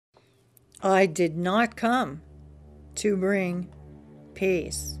I did not come to bring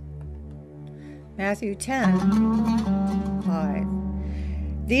peace. Matthew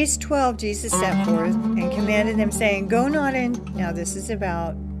 10:5. These 12 Jesus sent forth and commanded them, saying, Go not in. Now this is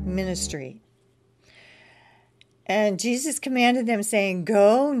about ministry. And Jesus commanded them, saying,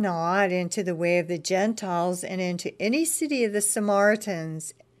 Go not into the way of the Gentiles, and into any city of the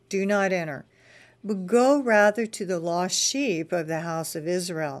Samaritans do not enter, but go rather to the lost sheep of the house of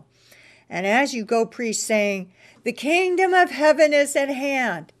Israel. And as you go, preach, saying, The kingdom of heaven is at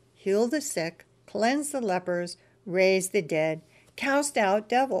hand. Heal the sick, cleanse the lepers, raise the dead, cast out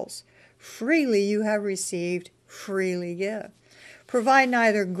devils. Freely you have received, freely give. Provide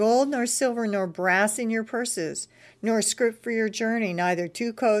neither gold nor silver nor brass in your purses, nor scrip for your journey, neither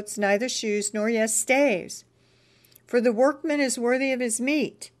 2 coats, neither shoes, nor yet staves. For the workman is worthy of his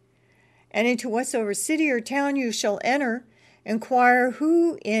meat. And into whatsoever city or town you shall enter, inquire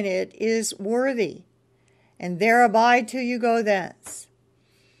who in it is worthy, and there abide till you go thence.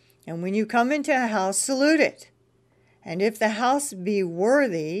 And when you come into a house, salute it. And if the house be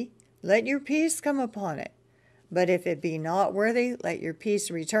worthy, let your peace come upon it. But if it be not worthy, let your peace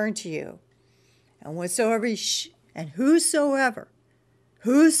return to you. And whosoever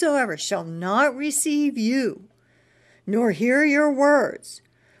shall not receive you, nor hear your words,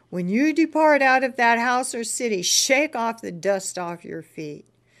 when you depart out of that house or city, shake off the dust off your feet.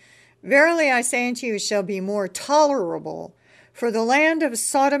 Verily I say unto you, it shall be more tolerable for the land of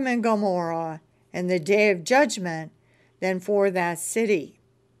Sodom and Gomorrah in the day of judgment than for that city.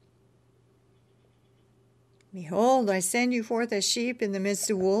 Behold, I send you forth as sheep in the midst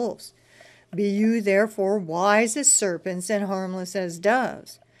of wolves. Be you therefore wise as serpents and harmless as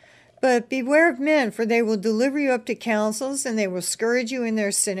doves. But beware of men, for they will deliver you up to councils, and they will scourge you in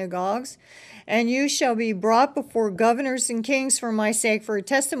their synagogues. And you shall be brought before governors and kings for my sake, for a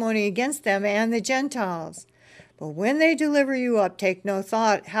testimony against them and the Gentiles. But when they deliver you up, take no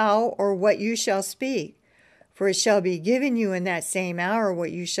thought how or what you shall speak, for it shall be given you in that same hour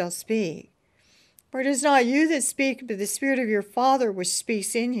what you shall speak. For it is not you that speak, but the Spirit of your Father which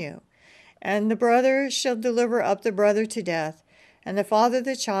speaks in you. And the brother shall deliver up the brother to death, and the father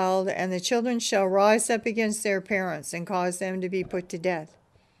the child, and the children shall rise up against their parents, and cause them to be put to death.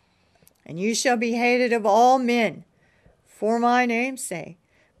 And you shall be hated of all men for my name's sake,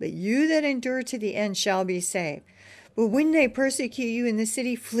 but you that endure to the end shall be saved. But when they persecute you in the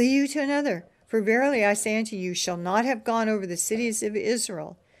city, flee you to another. For verily I say unto you, you shall not have gone over the cities of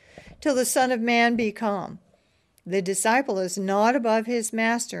Israel, till the Son of Man be come. The disciple is not above his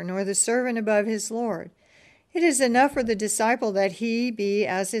master, nor the servant above his Lord. It is enough for the disciple that he be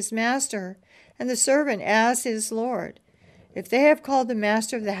as his master, and the servant as his Lord. If they have called the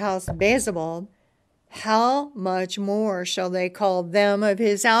master of the house Beelzebub, how much more shall they call them of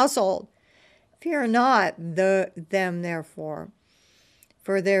his household? Fear not them therefore,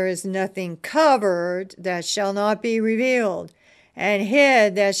 for there is nothing covered that shall not be revealed, and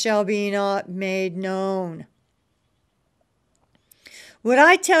hid that shall be not made known. What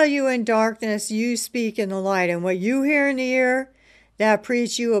I tell you in darkness, you speak in the light, and what you hear in the ear, that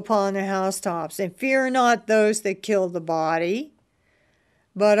preach you upon the housetops. And fear not those that kill the body,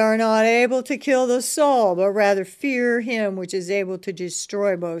 but are not able to kill the soul, but rather fear him which is able to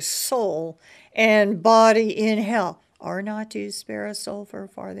destroy both soul and body in hell. Are not to spare a soul for a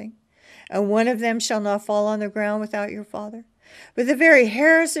farthing? And one of them shall not fall on the ground without your Father? But the very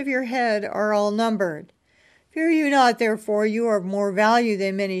hairs of your head are all numbered. Fear you not, therefore, you are of more value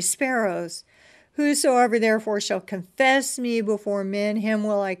than many sparrows. Whosoever therefore shall confess me before men, him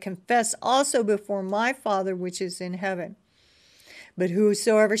will I confess also before my Father which is in heaven. But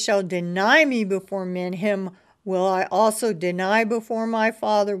whosoever shall deny me before men, him will I also deny before my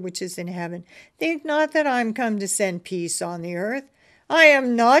Father which is in heaven. Think not that I am come to send peace on the earth. I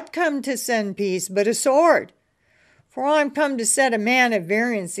am not come to send peace, but a sword. For I am come to set a man at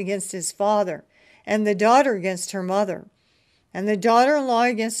variance against his father, and the daughter against her mother, and the daughter-in-law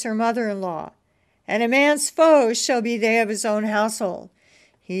against her mother-in-law. And a man's foes shall be they of his own household.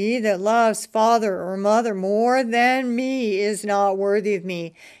 He that loves father or mother more than me is not worthy of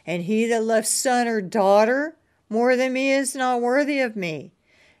me, and he that loves son or daughter more than me is not worthy of me.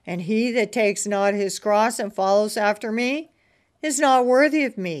 And he that takes not his cross and follows after me is not worthy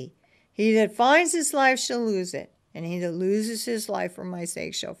of me. He that finds his life shall lose it, and he that loses his life for my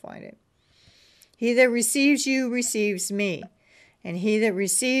sake shall find it. He that receives you receives me, and he that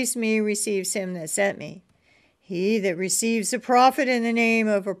receives me receives him that sent me. He that receives a prophet in the name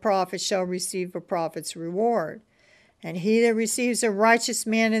of a prophet shall receive a prophet's reward. And he that receives a righteous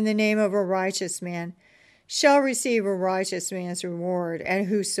man in the name of a righteous man shall receive a righteous man's reward. And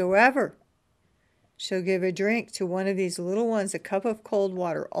whosoever shall give a drink to one of these little ones a cup of cold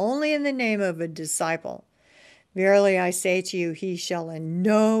water, only in the name of a disciple, verily I say to you, he shall in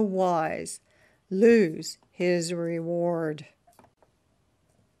no wise lose his reward.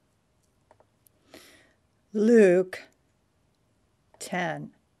 Luke 10:1.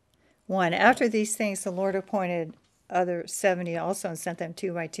 After these things, the Lord appointed other 70 also, and sent them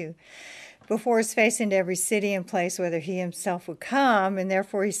 2 by 2 before his face into every city and place whither he himself would come. And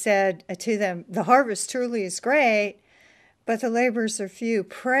therefore he said to them, the harvest truly is great, but the laborers are few.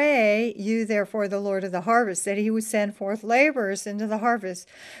 Pray you therefore the Lord of the harvest, that he would send forth laborers into the harvest.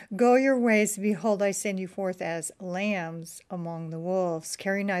 Go your ways, behold, I send you forth as lambs among the wolves.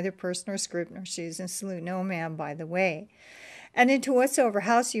 Carry neither purse nor scrip nor shoes, and salute no man by the way. And into whatsoever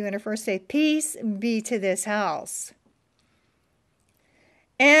house you enter, first say, peace be to this house.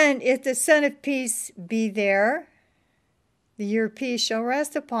 And if the Son of Peace be there, your peace shall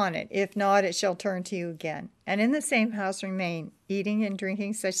rest upon it. If not, it shall turn to you again. And in the same house remain, eating and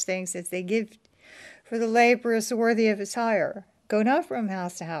drinking such things as they give, for the laborer is worthy of his hire. Go not from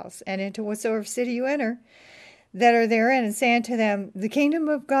house to house, and into whatsoever city you enter, that are therein, and say unto them, the kingdom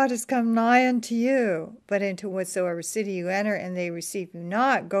of God is come nigh unto you. But into whatsoever city you enter, and they receive you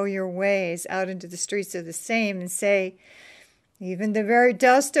not, go your ways out into the streets of the same, and say, even the very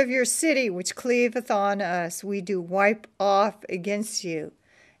dust of your city, which cleaveth on us, we do wipe off against you.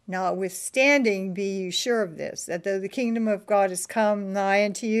 Notwithstanding, be you sure of this, that though the kingdom of God is come nigh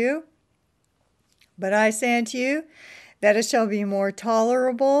unto you, but I say unto you, that it shall be more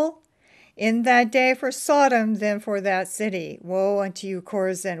tolerable in that day for Sodom than for that city. Woe unto you,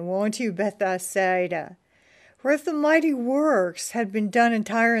 Chorazin! Woe unto you, Bethsaida! For if the mighty works had been done in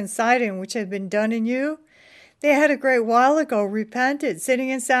Tyre and Sidon, which had been done in you, they had a great while ago repented, sitting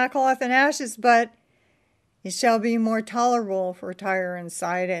in sackcloth and ashes, but it shall be more tolerable for Tyre and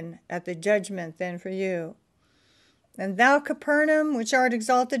Sidon at the judgment than for you. And thou, Capernaum, which art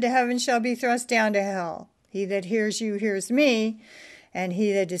exalted to heaven, shall be thrust down to hell. He that hears you hears me, and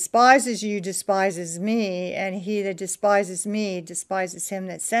he that despises you despises me, and he that despises me despises him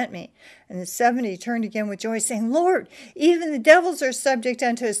that sent me. And the 70 turned again with joy, saying, Lord, even the devils are subject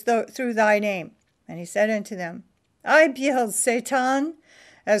unto us through thy name. And he said unto them, I beheld Satan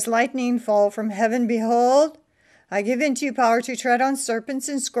as lightning fall from heaven. Behold, I give unto you power to tread on serpents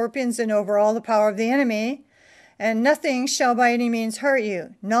and scorpions, and over all the power of the enemy, and nothing shall by any means hurt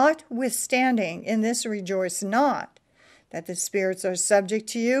you. Notwithstanding, in this rejoice not, that the spirits are subject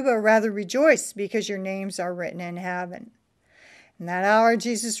to you, but rather rejoice, because your names are written in heaven. In that hour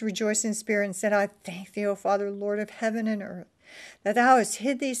Jesus rejoiced in spirit, and said, I thank thee, O Father, Lord of heaven and earth, that thou hast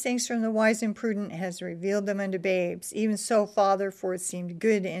hid these things from the wise and prudent, and hast revealed them unto babes. Even so, Father, for it seemed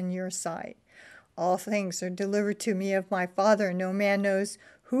good in your sight. All things are delivered to me of my Father, and no man knows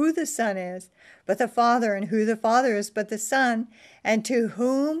who the Son is, but the Father, and who the Father is, but the Son, and to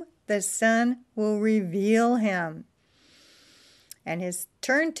whom the Son will reveal him. And he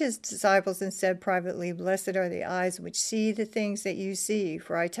turned to his disciples and said privately, Blessed are the eyes which see the things that you see.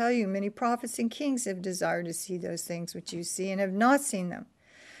 For I tell you, many prophets and kings have desired to see those things which you see, and have not seen them,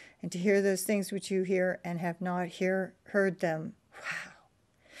 and to hear those things which you hear, and have not heard them. Wow.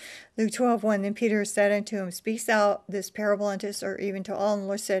 Luke 12:1. Then Peter said unto him, Speakest thou this parable unto us, or even to all? And the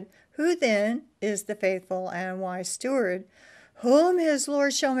Lord said, Who then is the faithful and wise steward, whom his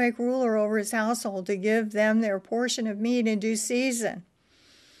Lord shall make ruler over his household, to give them their portion of meat in due season?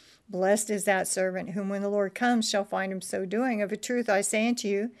 Blessed is that servant, whom when the Lord comes shall find him so doing. Of a truth I say unto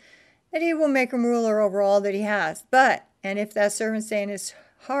you, that he will make him ruler over all that he has. And if that servant say in his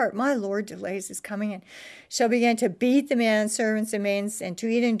heart, My Lord delays his coming, and shall begin to beat the manservants and maids, and to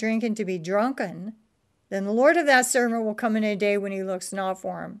eat and drink, and to be drunken, then the Lord of that servant will come in a day when he looks not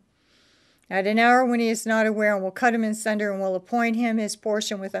for him, at an hour when he is not aware, and will cut him in sunder, and will appoint him his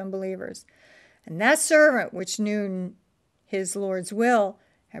portion with unbelievers. And that servant which knew his Lord's will,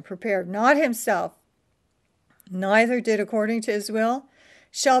 and prepared not himself, neither did according to his will,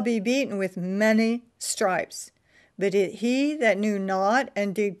 shall be beaten with many stripes. But he that knew not,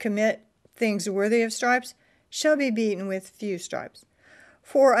 and did commit things worthy of stripes, shall be beaten with few stripes.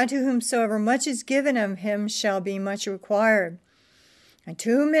 For unto whomsoever much is given of him shall be much required. And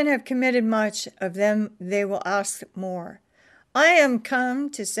to whom men have committed much, of them they will ask more. I am come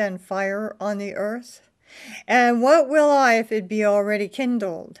to send fire on the earth, and what will I if it be already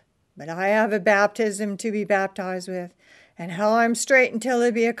kindled? But I have a baptism to be baptized with, and how I am strait until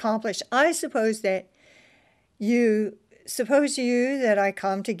it be accomplished. Suppose you that I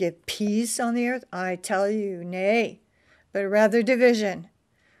come to give peace on the earth? I tell you, nay, but rather division.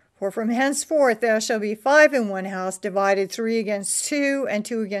 For from henceforth there shall be 5 in one house, divided 3 against 2, and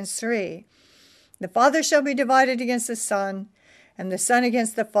 2 against 3. The father shall be divided against the son, and the son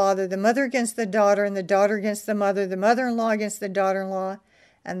against the father, the mother against the daughter, and the daughter against the mother, the mother-in-law against the daughter-in-law,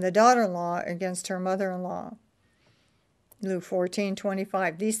 and the daughter-in-law against her mother-in-law. Luke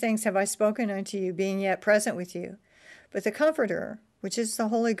 14:25. These things have I spoken unto you, being yet present with you. But the Comforter, which is the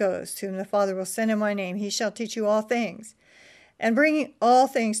Holy Ghost, whom the Father will send in my name, he shall teach you all things, and bring all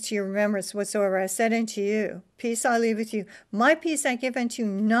things to your remembrance whatsoever I said unto you. Peace I leave with you. My peace I give unto you,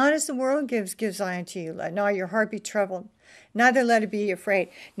 not as the world gives I unto you. Let not your heart be troubled, neither let it be afraid.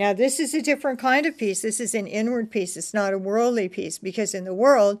 Now this is a different kind of peace. This is an inward peace. It's not a worldly peace, because in the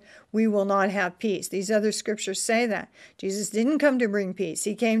world we will not have peace. These other scriptures say that. Jesus didn't come to bring peace.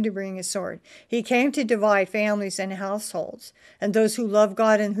 He came to bring a sword. He came to divide families and households, and those who love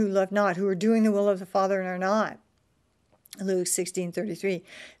God and who love not, who are doing the will of the Father and are not. Luke 16:33.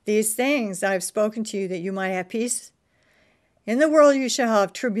 These things I have spoken to you, that you might have peace. In the world you shall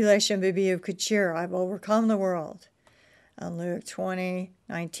have tribulation, but be of good cheer. I have overcome the world. And Luke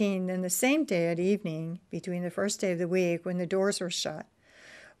 20:19. Then the same day at evening, between the first day of the week, when the doors were shut,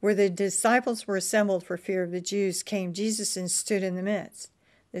 where the disciples were assembled for fear of the Jews, came Jesus and stood in the midst.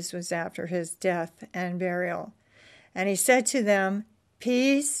 This was after his death and burial. And he said to them,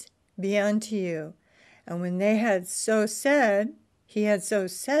 Peace be unto you. And when they had so said,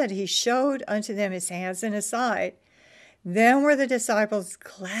 he showed unto them his hands and his side. Then were the disciples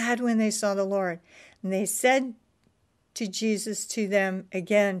glad when they saw the Lord. And they said to Jesus to them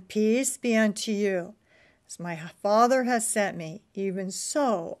again, Peace be unto you. As my Father has sent me, even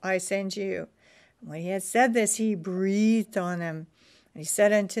so I send you. And when he had said this, he breathed on them. And he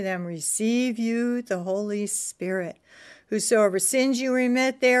said unto them, Receive you the Holy Spirit. Whosoever sins you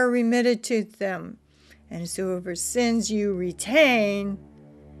remit, they are remitted to them. And whosoever sins you retain,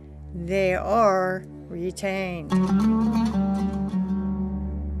 they are retained.